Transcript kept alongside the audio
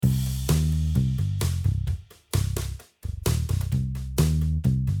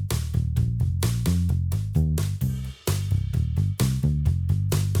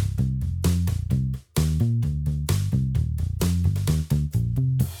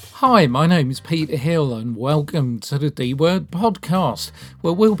Hi, my name's Peter Hill and welcome to the D-Word podcast,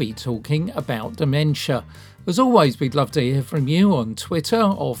 where we'll be talking about dementia. As always, we'd love to hear from you on Twitter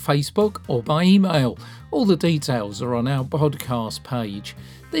or Facebook or by email. All the details are on our podcast page.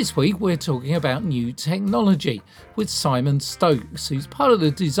 This week we're talking about new technology with Simon Stokes, who's part of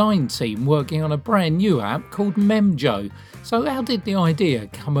the design team working on a brand new app called Memjo. So how did the idea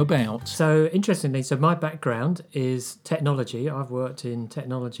come about? So interestingly, my background is technology. I've worked in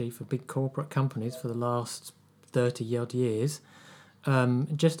technology for big corporate companies for the last 30 odd years.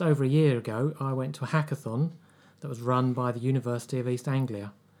 Just over a year ago, I went to a hackathon that was run by the University of East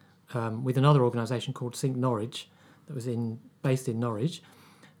Anglia with another organisation called Think Norwich that was based in Norwich.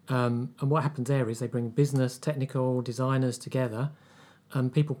 And what happens there is they bring business, technical designers together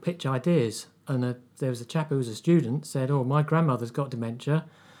and people pitch ideas. And there was a chap who was a student said, my grandmother's got dementia.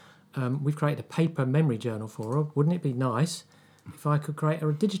 We've created a paper memory journal for her. Wouldn't it be nice if I could create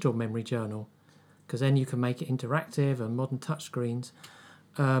her a digital memory journal? Because then you can make it interactive and modern touchscreens.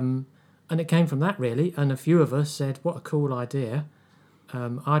 And it came from that, really. And a few of us said, what a cool idea.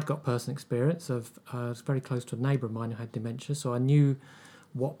 I'd got personal experience I was very close to a neighbour of mine who had dementia, so I knew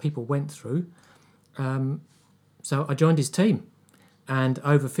what people went through. So I joined his team. And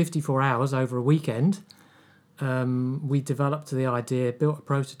over 54 hours, over a weekend, we developed the idea, built a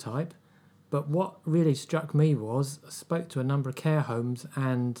prototype. But what really struck me was I spoke to a number of care homes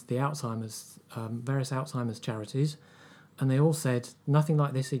and the Alzheimer's, various Alzheimer's charities, and they all said, nothing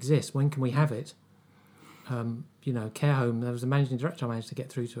like this exists. When can we have it? Care home, there was a managing director I managed to get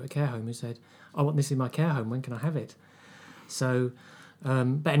through to at a care home who said, I want this in my care home. When can I have it? So...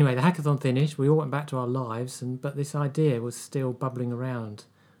 but anyway, the hackathon finished, we all went back to our lives, but this idea was still bubbling around,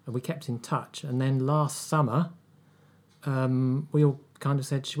 and we kept in touch. And then last summer, we all kind of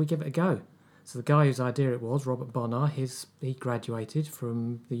said, should we give it a go? So the guy whose idea it was, Robert Bonnar, he graduated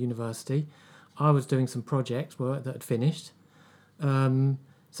from the university. I was doing some project work that had finished.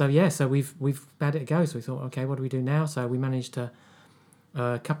 So we've had it a go. So we thought, okay, what do we do now? So we managed to,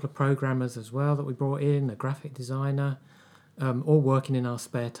 a couple of programmers as well that we brought in, a graphic designer, all working in our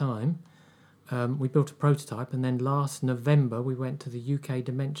spare time. We built a prototype, and then last November we went to the UK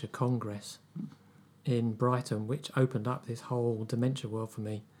Dementia Congress in Brighton, which opened up this whole dementia world for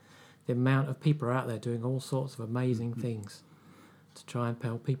me. The amount of people are out there doing all sorts of amazing things to try and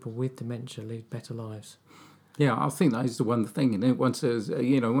help people with dementia lead better lives. Yeah, I think that is the one thing, isn't it? Once you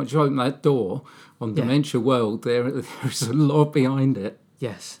open that door on dementia world, there's a lot behind it.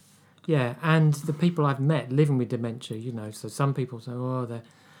 Yes. Yeah, and the people I've met living with dementia, so some people say, they're,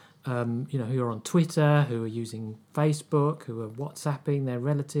 who are on Twitter, who are using Facebook, who are WhatsApping their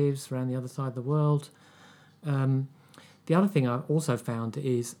relatives around the other side of the world. The other thing I've also found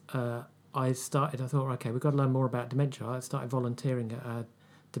is I thought, okay, we've got to learn more about dementia. I started volunteering at a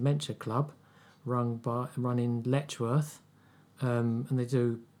dementia club run in Letchworth, and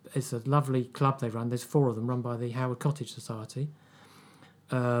it's a lovely club they run. There's 4 of them run by the Howard Cottage Society.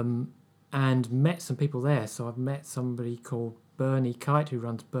 And met some people there. So I've met somebody called Bernie Kite, who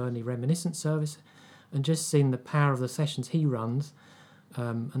runs Bernie Reminiscence Service, and just seen the power of the sessions he runs,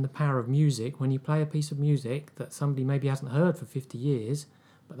 and the power of music. When you play a piece of music that somebody maybe hasn't heard for 50 years,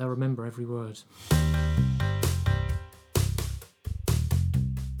 but they'll remember every word.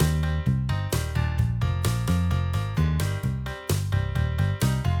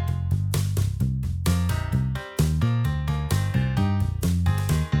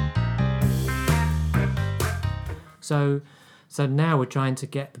 So now we're trying to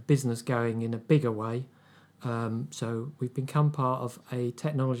get the business going in a bigger way. So we've become part of a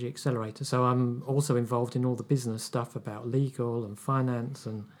technology accelerator. So I'm also involved in all the business stuff about legal and finance,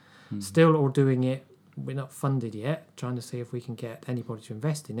 and still all doing it. We're not funded yet, trying to see if we can get anybody to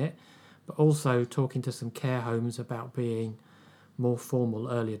invest in it, but also talking to some care homes about being more formal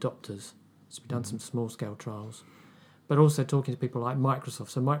early adopters. So we've done some small-scale trials, but also talking to people like Microsoft.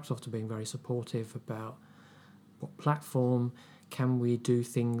 So Microsoft are being very supportive about what platform can we do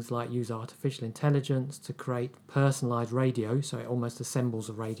things like use artificial intelligence to create personalised radio, so it almost assembles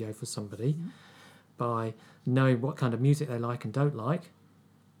a radio for somebody by knowing what kind of music they like and don't like,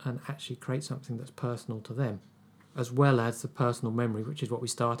 and actually create something that's personal to them, as well as the personal memory, which is what we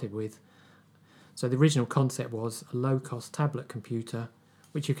started with. So the original concept was a low-cost tablet computer,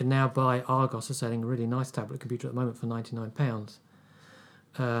 which you can now buy. Argos are selling a really nice tablet computer at the moment for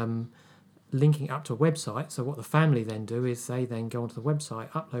 £99. Linking up to a website. So what the family then do is they then go onto the website,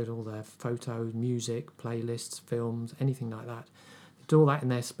 upload all their photos, music, playlists, films, anything like that. They do all that in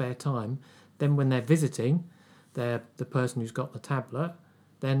their spare time. Then when they're visiting, the person who's got the tablet,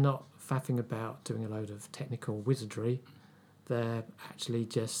 they're not faffing about doing a load of technical wizardry. they're actually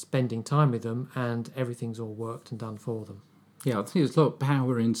just spending time with them and everything's all worked and done for them. Yeah, I think there's a lot of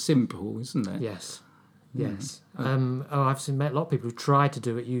power in simple, isn't there? Yes. Yeah. Yes. I've met a lot of people who try to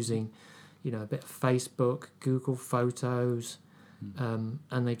do it using, a bit of Facebook, Google Photos,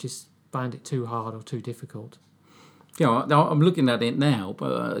 and they just find it too hard or too difficult. Yeah, I'm looking at it now,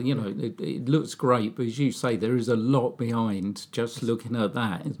 but it looks great. But as you say, there is a lot behind just looking at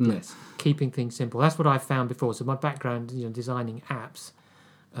that, isn't it? Yes, keeping things simple. That's what I've found before. So my background, designing apps,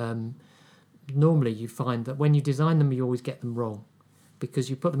 normally you find that when you design them, you always get them wrong, because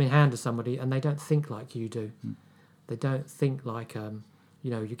you put them in hand of somebody and they don't think like you do. They don't think like,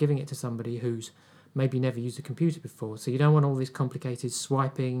 you're giving it to somebody who's maybe never used a computer before. So you don't want all this complicated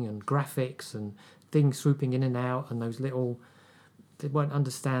swiping and graphics and things swooping in and out, and they won't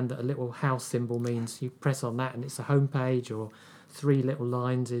understand that a little house symbol means you press on that and it's a home page, or 3 little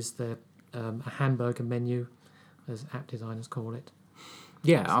lines is a hamburger menu, as app designers call it.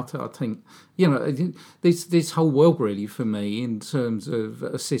 Yeah, I think this whole world really for me in terms of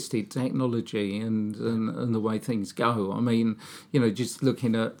assisted technology and the way things go. I mean, just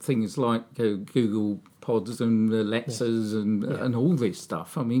looking at things like Google Pods and Alexas and all this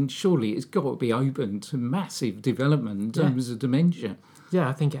stuff. I mean, surely it's got to be open to massive development in terms of dementia. Yeah,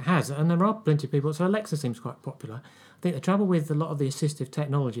 I think it has, and there are plenty of people. So Alexa seems quite popular. I think the trouble with a lot of the assistive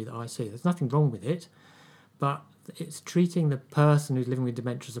technology that I see, there's nothing wrong with it, but it's treating the person who's living with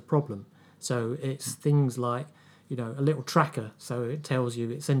dementia as a problem. So it's things like, a little tracker. So it tells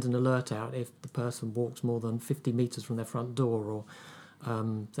you, it sends an alert out if the person walks more than 50 metres from their front door, or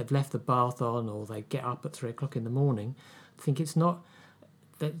they've left the bath on, or they get up at 3 o'clock in the morning. I think it's not,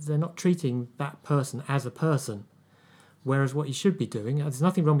 they're not treating that person as a person. Whereas what you should be doing, there's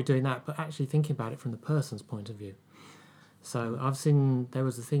nothing wrong with doing that, but actually thinking about it from the person's point of view. So I've seen, there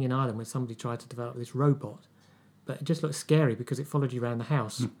was a thing in Ireland where somebody tried to develop this robot, but it just looked scary because it followed you around the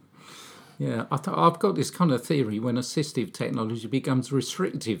house. Yeah, I've got this kind of theory when assistive technology becomes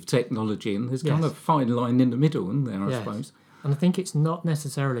restrictive technology, and there's kind of a fine line in the middle, isn't there, I suppose? And I think it's not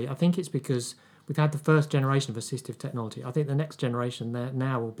necessarily, I think it's because we've had the first generation of assistive technology. I think the next generation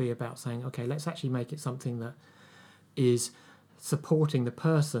now will be about saying, okay, let's actually make it something that is supporting the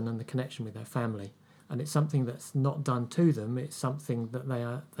person and the connection with their family. And it's something that's not done to them, it's something that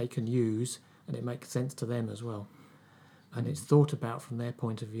they can use, and it makes sense to them as well. And it's thought about from their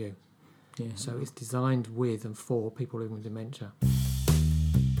point of view. Yeah. So it's designed with and for people living with dementia.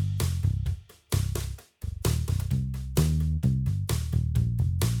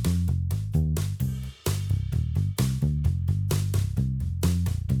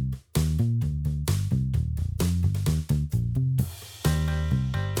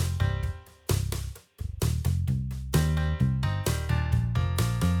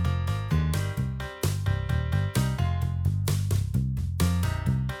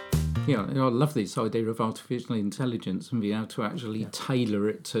 Yeah, I love this idea of artificial intelligence and being able to actually tailor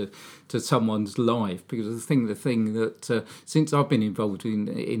it to someone's life. Because the thing that since I've been involved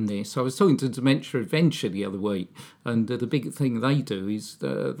in this, I was talking to Dementia Adventure the other week, and the big thing they do is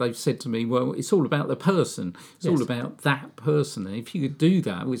they've said to me, well, it's all about the person. It's all about that person. And if you could do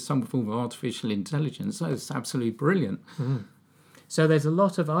that with some form of artificial intelligence, that's absolutely brilliant. Mm. So there's a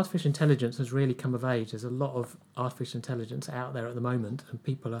lot of artificial intelligence has really come of age. There's a lot of artificial intelligence out there at the moment, and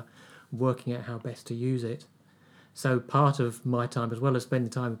people are working out how best to use it. So part of my time, as well as spending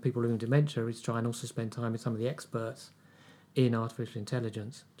time with people living with dementia, is try and also spend time with some of the experts in artificial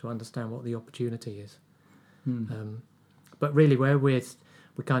intelligence to understand what the opportunity is. But really where we're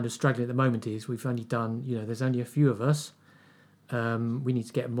kind of struggling at the moment is we've only done, there's only a few of us. We need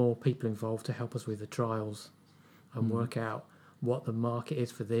to get more people involved to help us with the trials and work out what the market is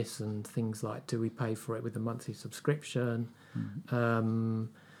for this, and things like, do we pay for it with a monthly subscription?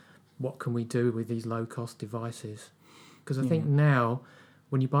 What can we do with these low-cost devices? Because I think now,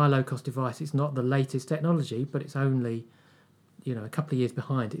 when you buy a low-cost device, it's not the latest technology, but it's only, a couple of years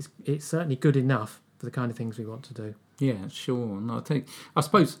behind. It's certainly good enough for the kind of things we want to do. Yeah, sure. And I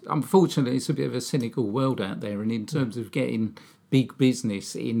suppose, unfortunately, it's a bit of a cynical world out there, and in terms of getting big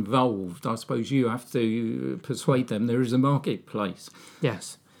business involved, I suppose you have to persuade them there is a marketplace.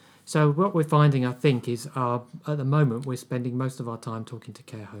 Yes. So what we're finding, I think, is at the moment we're spending most of our time talking to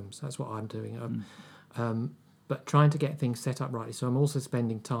care homes. That's what I'm doing. But trying to get things set up rightly. So I'm also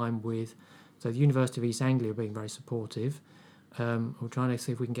spending time with, the University of East Anglia being very supportive. We're trying to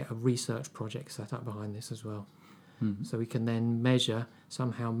see if we can get a research project set up behind this as well. So we can then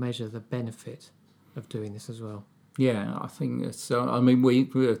somehow measure the benefit of doing this as well. Yeah, I think it's. I mean,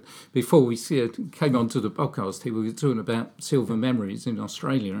 before we came onto the podcast here, we were talking about Silver Memories in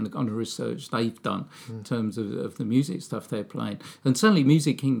Australia and the kind of research they've done in terms of the music stuff they're playing, and certainly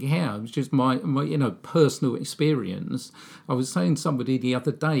music in care homes. Just my personal experience. I was saying to somebody the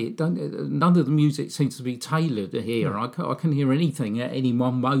other day, none of the music seems to be tailored here. I can hear anything at any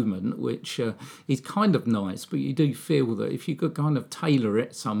one moment, which is kind of nice. But you do feel that if you could kind of tailor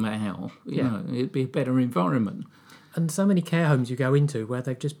it somehow, you know, it'd be a better environment. And so many care homes you go into where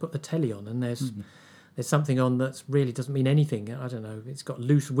they've just put the telly on and there's something on that really doesn't mean anything. I don't know, it's got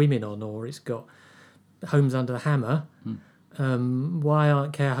Loose Women on, or it's got Homes Under the Hammer. Why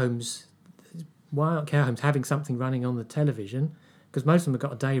aren't care homes having something running on the television? Because most of them have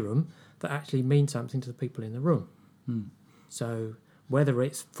got a day room that actually means something to the people in the room. So whether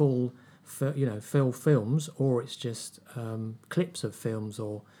it's full films, or it's just clips of films,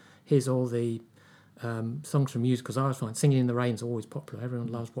 or here's all the songs from musicals. I always find Singing in the Rain is always popular.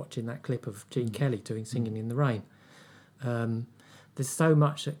 Everyone loves watching that clip of Gene Kelly doing Singing in the Rain. There's so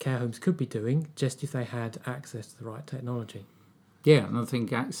much that care homes could be doing just if they had access to the right technology. Yeah, and I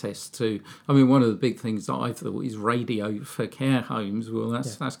think access to, one of the big things that I thought is radio for care homes. Well,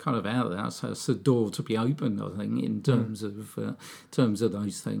 that's kind of out there. That's a door to be opened, I think, in terms of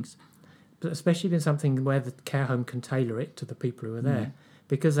those things. But especially in something where the care home can tailor it to the people who are there.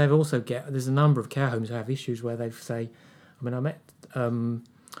 Because they've also there's a number of care homes who have issues where they say, I met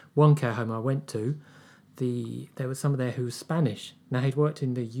one care home I went to, there was somebody there who was Spanish. Now, he'd worked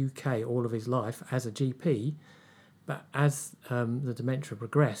in the UK all of his life as a GP, but as the dementia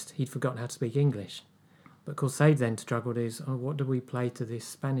progressed, he'd forgotten how to speak English. But of course, they then struggled what do we play to this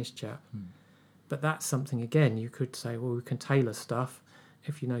Spanish chap? But that's something, again, you could say, well, we can tailor stuff.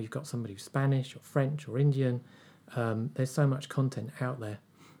 If you've got somebody who's Spanish or French or Indian, there's so much content out there.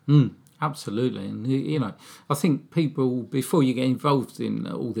 Absolutely. And, I think people, before you get involved in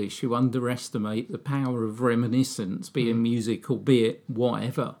all this, you underestimate the power of reminiscence, be it musical, be it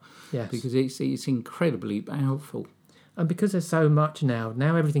whatever. Yes. Because it's incredibly powerful. And because there's so much now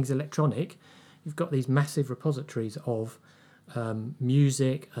everything's electronic, you've got these massive repositories of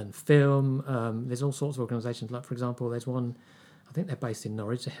music and film. There's all sorts of organisations. Like, for example, there's one, I think they're based in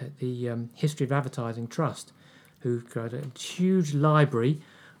Norwich, the History of Advertising Trust, who've got a huge library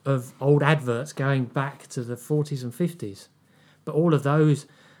of old adverts going back to the 40s and 50s. But all of those,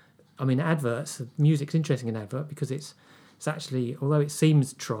 adverts, music's interesting in advert because it's actually, although it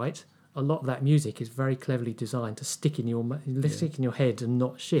seems trite, a lot of that music is very cleverly designed to stick in your head and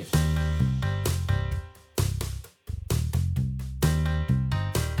not shift.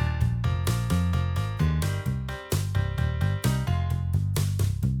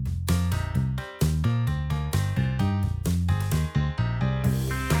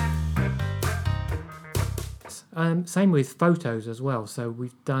 Same with photos as well. So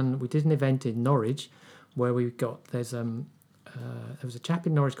we did an event in Norwich where there was a chap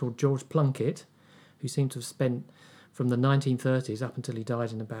in Norwich called George Plunkett, who seemed to have spent from the 1930s up until he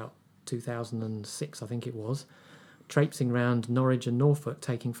died in about 2006, I think it was, traipsing around Norwich and Norfolk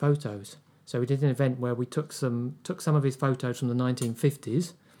taking photos. So we did an event where we took some of his photos from the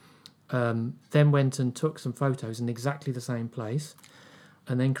 1950s, then went and took some photos in exactly the same place,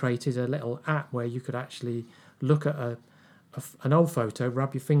 and then created a little app where you could actually look at an old photo,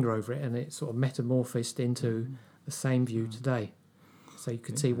 rub your finger over it, and it sort of metamorphosed into the same view today. So you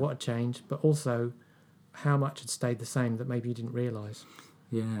could see what had changed, but also how much had stayed the same that maybe you didn't realise.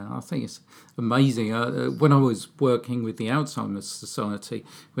 Yeah, I think it's amazing. When I was working with the Alzheimer's Society,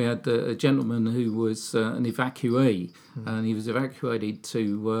 we had a gentleman who was an evacuee, and he was evacuated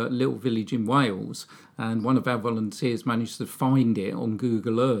to a little village in Wales, and one of our volunteers managed to find it on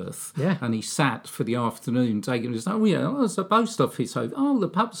Google Earth, and he sat for the afternoon taking it. There's a post office over. Oh, the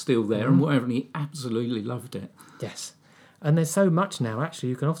pub's still there, and whatever, and he absolutely loved it. Yes, and there's so much now, actually,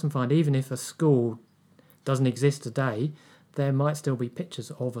 you can often find, even if a school doesn't exist today, there might still be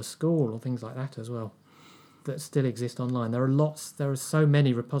pictures of a school or things like that as well that still exist online. There are so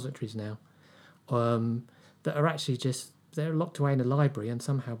many repositories now that are actually they're locked away in a library, and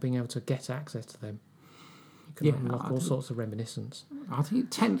somehow being able to get access to them, you can unlock all sorts of reminiscence. I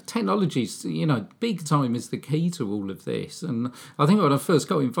think technology's, big time is the key to all of this. And I think when I first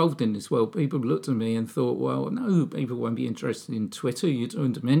got involved in this world, people looked at me and thought, well, no, people won't be interested in Twitter, you're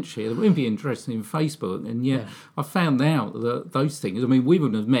doing dementia, they won't be interested in Facebook. And yet I found out that those things, we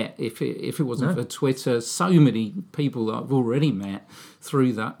wouldn't have met if it wasn't for Twitter. So many people that I've already met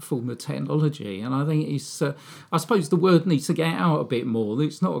through that form of technology. And I think it's, I suppose the word needs to get out a bit more.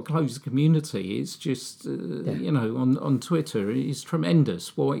 It's not a closed community. It's just, on Twitter, it's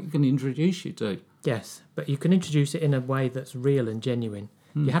tremendous what it can introduce you to. Yes, but you can introduce it in a way that's real and genuine.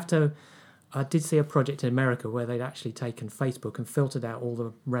 You have to... I did see a project in America where they'd actually taken Facebook and filtered out all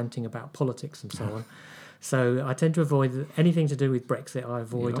the ranting about politics and so on. So I tend to avoid anything to do with Brexit. I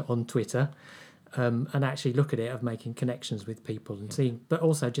avoid on Twitter, and actually look at it of making connections with people and seeing, but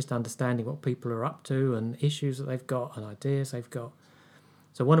also just understanding what people are up to and issues that they've got and ideas they've got.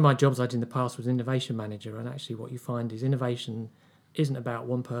 So one of my jobs I did in the past was innovation manager, and actually what you find is innovation isn't about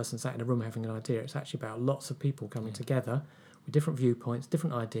one person sat in a room having an idea. It's actually about lots of people coming together with different viewpoints,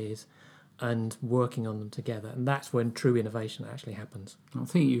 different ideas, and working on them together. And that's when true innovation actually happens. I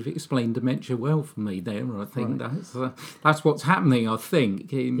think you've explained dementia well for me there. I think that's what's happening, I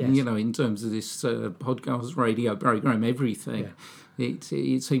think, in terms of this podcast, radio programme, everything. Yeah.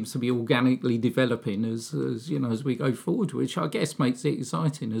 It seems to be organically developing as we go forward, which I guess makes it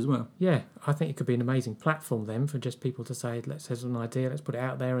exciting as well. Yeah, I think it could be an amazing platform then for just people to say, here's an idea, let's put it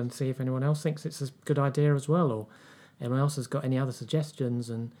out there and see if anyone else thinks it's a good idea as well, or anyone else has got any other suggestions,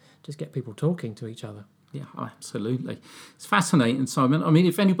 and just get people talking to each other. Yeah, absolutely. It's fascinating, Simon. I mean,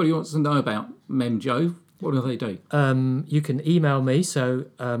 if anybody wants to know about Memjo, what do they do? You can email me, so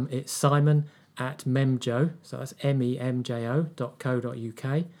it's simon@memjo, so that's memjo.co.uk.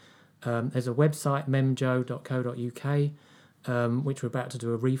 There's a website, memjo.co.uk, which we're about to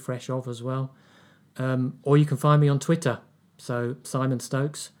do a refresh of as well. Or you can find me on Twitter, so Simon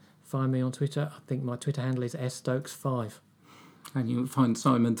Stokes. Find me on Twitter. I think my Twitter handle is sstokes5. And you can find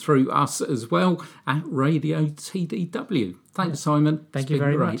Simon through us as well at Radio TDW. Thanks, Simon. Thank you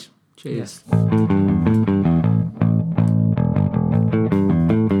very much. Cheers. Yes.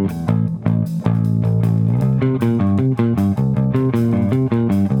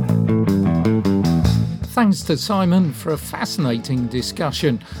 Thanks to Simon for a fascinating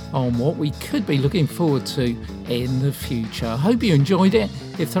discussion on what we could be looking forward to in the future. I hope you enjoyed it.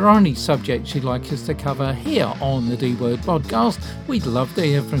 If there are any subjects you'd like us to cover here on the D-Word podcast, we'd love to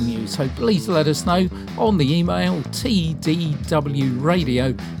hear from you. So please let us know on the email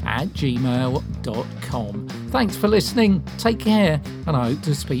tdwradio@gmail.com. Thanks for listening, take care, and I hope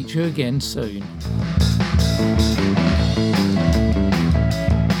to speak to you again soon.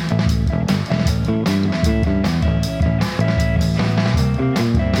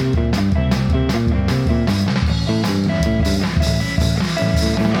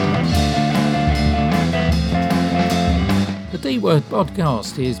 The D-Word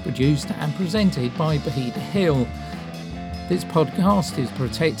podcast is produced and presented by Peter Hill. This podcast is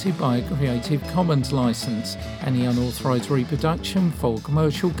protected by a Creative Commons license. Any unauthorised reproduction for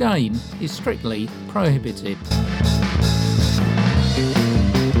commercial gain is strictly prohibited.